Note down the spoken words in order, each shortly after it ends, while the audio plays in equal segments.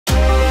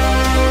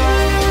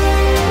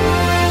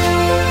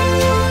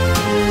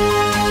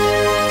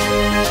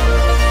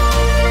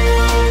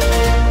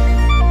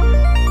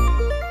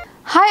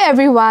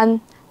everyone,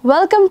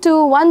 welcome to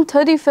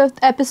 135th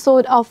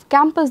episode of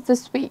Campus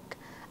This Week.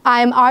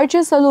 I am Raj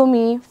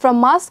Biswakarma from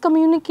Mass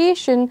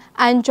Communication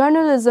and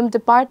Journalism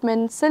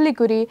Department,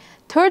 Siliguri,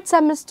 3rd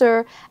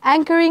semester,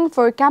 anchoring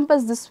for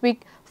Campus This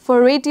Week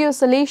for Radio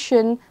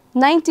Salesian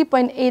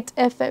 90.8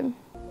 FM.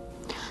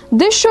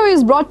 This show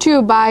is brought to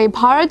you by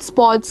Bharat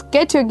Sports.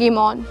 Get your game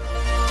on.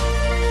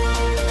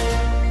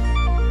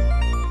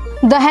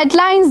 The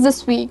headlines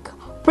this week.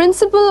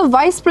 Principal,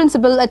 Vice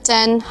Principal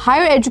attend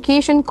Higher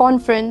Education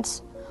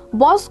Conference.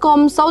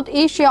 BOSCOM South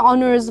Asia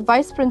honors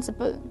Vice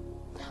Principal.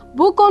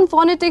 Book on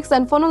Phonetics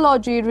and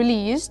Phonology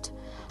released.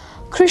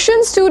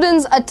 Christian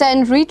students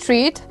attend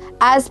retreat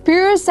as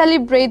peers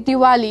celebrate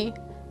Diwali.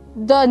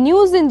 The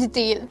news in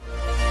detail.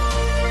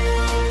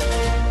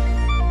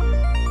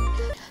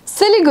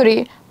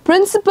 Siliguri.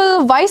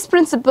 Principal, Vice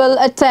Principal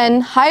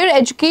attend Higher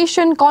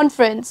Education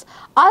Conference.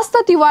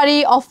 Astha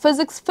Tiwari of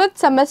Physics 5th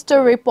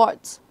semester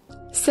reports.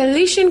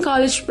 Salesian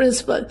College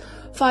Principal,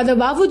 Father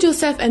Babu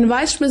Joseph and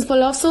Vice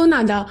Principal of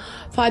Sonada,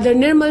 Father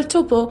Nirmal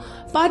Topo,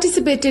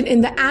 participated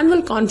in the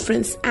annual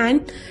conference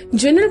and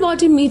general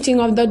body meeting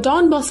of the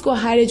Don Bosco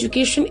Higher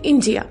Education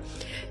India,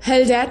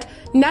 held at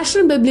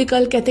National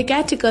Biblical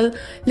Catechetical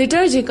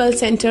Liturgical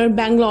Center,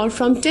 Bangalore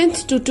from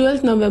 10th to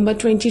 12th November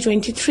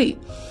 2023.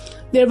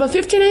 There were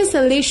 59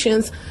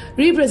 Salesians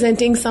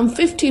representing some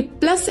 50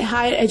 plus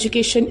higher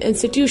education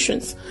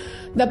institutions.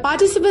 The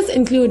participants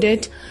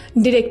included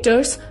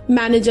directors,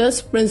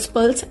 managers,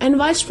 principals, and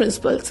vice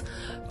principals.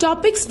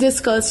 Topics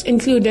discussed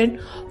included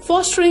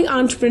fostering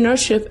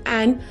entrepreneurship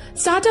and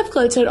startup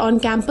culture on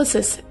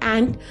campuses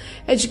and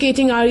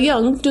educating our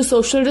young to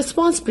social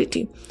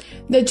responsibility.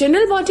 The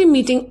general body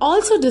meeting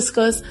also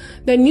discussed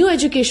the new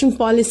education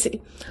policy,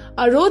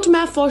 a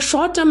roadmap for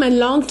short-term and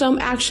long-term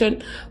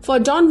action for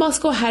Don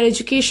Bosco Higher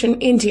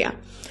Education India,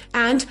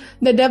 and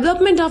the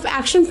development of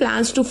action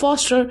plans to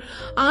foster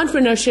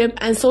entrepreneurship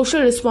and social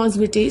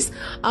responsibilities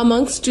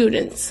among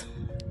students.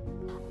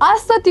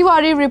 Astha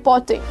Tiwari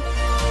reporting.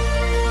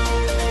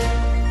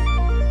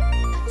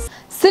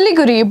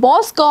 Siliguri,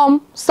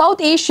 BOSCOM South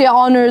Asia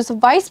honors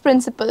Vice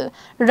Principal.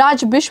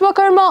 Raj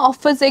Biswakarma of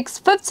Physics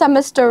 5th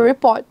semester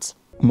reports.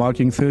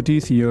 Marking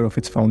 30th year of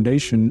its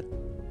foundation,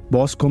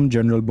 BOSCOM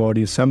General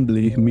Body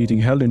Assembly meeting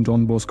held in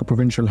Don Bosco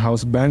Provincial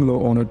House,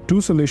 Bangalore honored two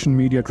Salesian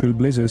media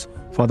trailblazers,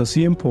 Father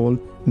C.M. Paul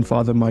and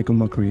Father Michael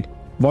Macri.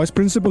 Vice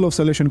Principal of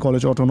Salesian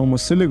College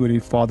Autonomous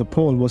Siliguri, Father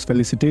Paul was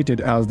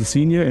felicitated as the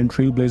senior and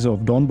trailblazer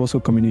of Don Bosco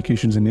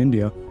Communications in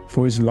India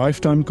for his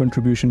lifetime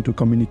contribution to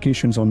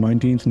communications on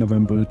 19th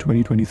November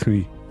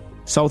 2023.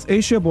 South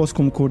Asia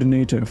BOSCOM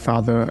Coordinator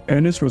Father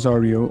Ernest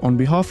Rosario, on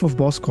behalf of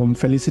BOSCOM,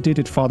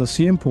 felicitated Father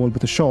C.M. Paul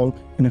with a shawl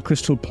and a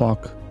crystal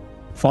plaque.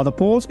 Father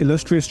Paul's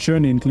illustrious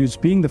journey includes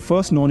being the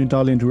first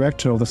non-Italian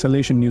director of the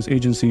Salesian News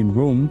Agency in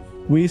Rome,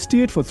 where he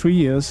steered for 3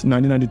 years,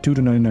 1992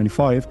 to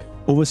 1995,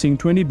 overseeing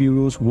 20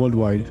 bureaus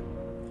worldwide.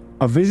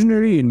 A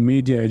visionary in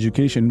media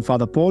education,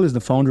 Father Paul is the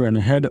founder and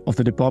head of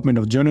the Department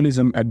of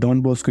Journalism at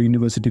Don Bosco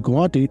University,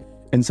 Guwahati,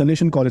 and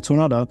Salesian College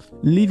Sonada,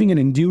 leaving an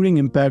enduring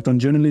impact on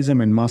journalism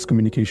and mass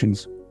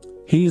communications.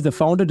 He is the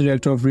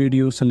founder-director of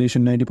Radio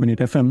Salesian 90.8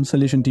 FM,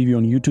 Salesian TV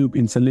on YouTube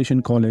in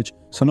Salesian College,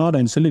 Sonada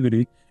and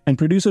Siliguri, and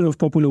producer of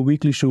popular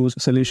weekly shows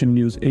Salesian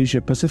News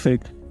Asia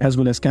Pacific, as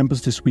well as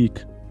Campus This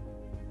Week.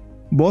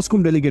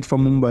 BOSCOM delegate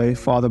from Mumbai,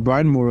 Father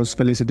Brian Morris,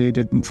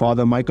 felicitated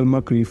Father Michael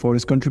Macri for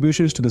his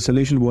contributions to the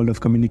Salesian world of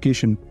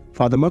communication.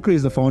 Father Macri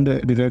is the founder,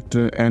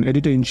 director, and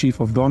editor-in-chief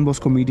of Don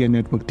Bosco Media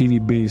Network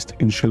TV based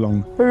in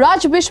Shillong.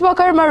 Raj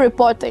Biswakarma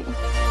reporting.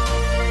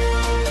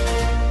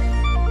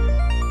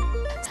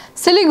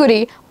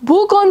 Siliguri,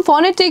 book on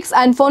Phonetics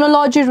and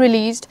Phonology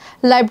released.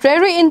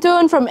 Library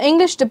intern from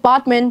English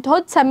Department,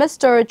 3rd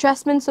semester,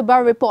 Jasmine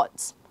Subba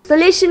reports.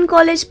 Salesian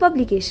College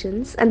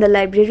Publications and the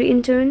library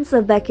interns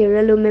of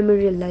Becquerel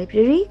Memorial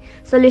Library,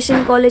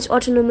 Salesian College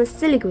Autonomous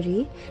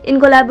Siliguri, in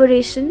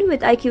collaboration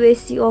with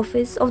IQAC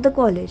Office of the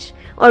College,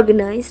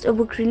 organized a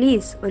book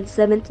release on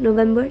 7th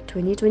November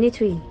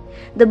 2023.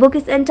 The book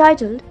is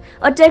entitled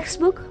A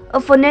Textbook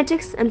of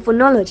Phonetics and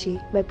Phonology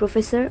by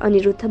Professor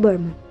Aniruddha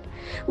Burman.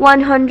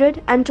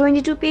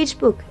 122-page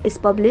book is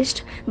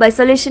published by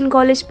Salesian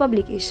College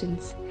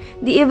Publications.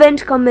 The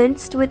event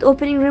commenced with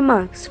opening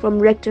remarks from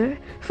Rector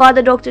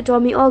Father Dr.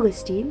 Tommy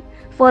Augustine,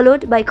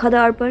 followed by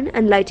Khada Arpan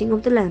and lighting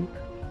of the lamp.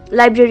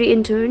 Library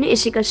intern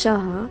Ishika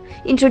Shaha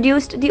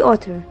introduced the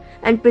author,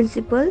 and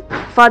Principal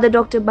Father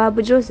Dr.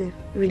 Babu Joseph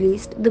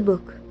released the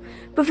book.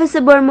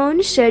 Professor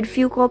Burman shared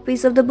few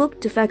copies of the book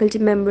to faculty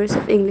members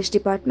of English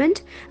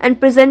Department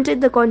and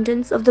presented the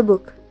contents of the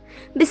book.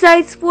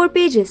 Besides 4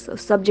 pages of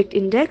subject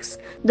index,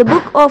 the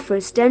book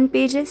offers 10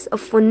 pages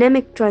of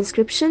phonemic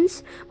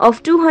transcriptions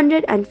of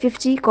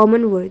 250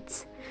 common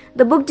words.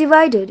 The book,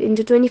 divided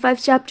into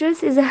 25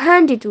 chapters, is a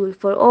handy tool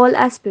for all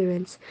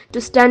aspirants to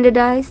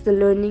standardize the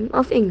learning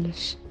of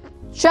English.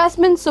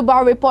 Jasmine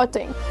Subba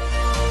reporting.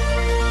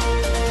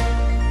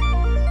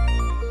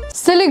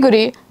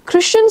 Siliguri,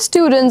 Christian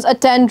students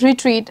attend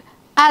retreat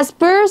as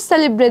peers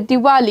celebrate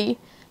Diwali.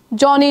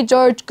 Johny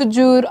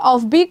Kujur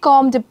of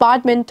BCom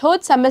Department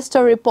 3rd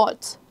semester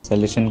reports.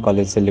 Salesian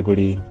College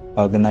Siliguri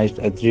organized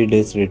a 3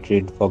 day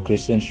retreat for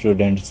Christian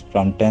students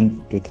from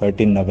 10th to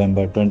 13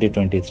 November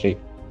 2023.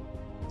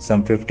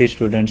 Some 50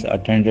 students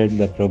attended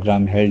the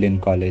program held in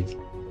college.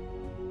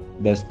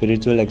 The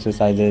spiritual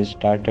exercises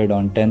started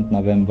on 10th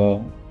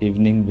November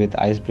evening with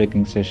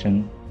ice-breaking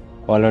session,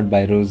 followed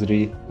by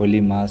rosary,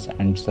 holy mass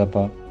and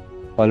supper,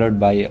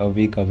 followed by a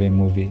week-away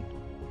movie.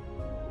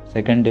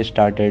 Second day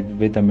started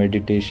with a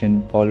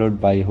meditation followed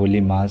by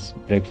holy mass,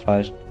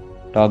 breakfast,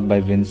 talk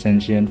by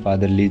Vincentian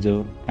Father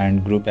Lizo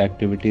and group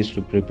activities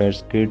to prepare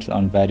skits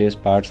on various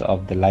parts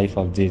of the life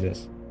of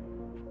Jesus.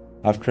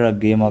 After a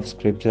game of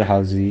scripture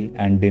housey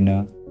and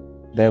dinner,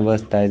 there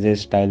was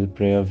Taizé-style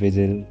prayer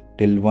vigil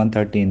till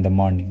 1:30 in the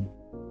morning.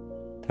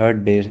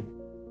 Third day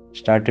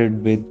started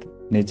with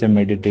nature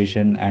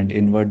meditation and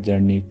inward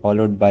journey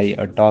followed by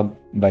a talk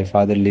by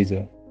Father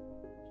Lizo.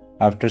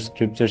 After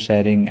scripture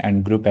sharing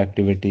and group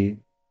activity,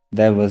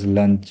 there was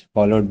lunch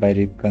followed by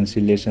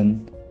reconciliation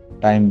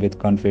time with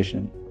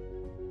confession.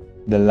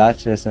 The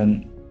last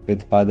session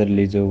with Father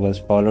Lizo was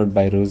followed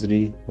by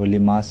rosary, holy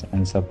mass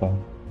and supper.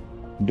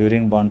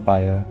 During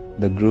bonfire,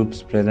 the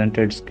groups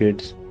presented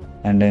skits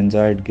and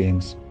enjoyed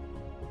games,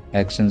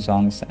 action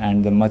songs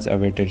and the much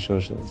awaited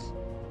socials.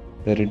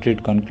 The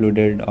retreat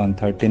concluded on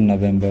 13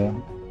 November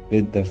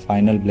with the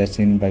final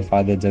blessing by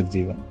Father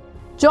Jagjivan.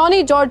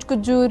 Johny George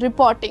Kujur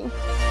reporting.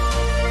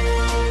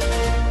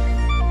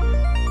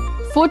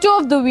 Photo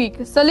of the week.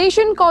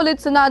 Salesian College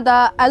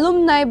Sonada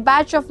Alumni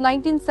batch of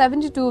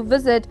 1972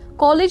 visit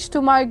college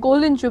to mark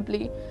Golden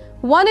Jubilee.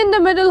 One in the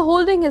middle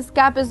holding his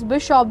cap is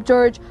Bishop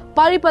George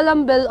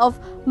Paripalambil of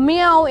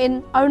Miao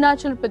in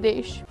Arunachal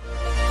Pradesh.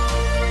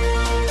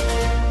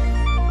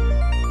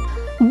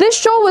 This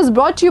show was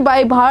brought to you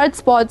by Bharat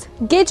Sports.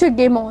 Get your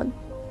game on.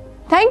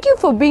 Thank you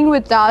for being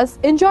with us.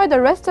 Enjoy the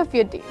rest of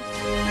your day.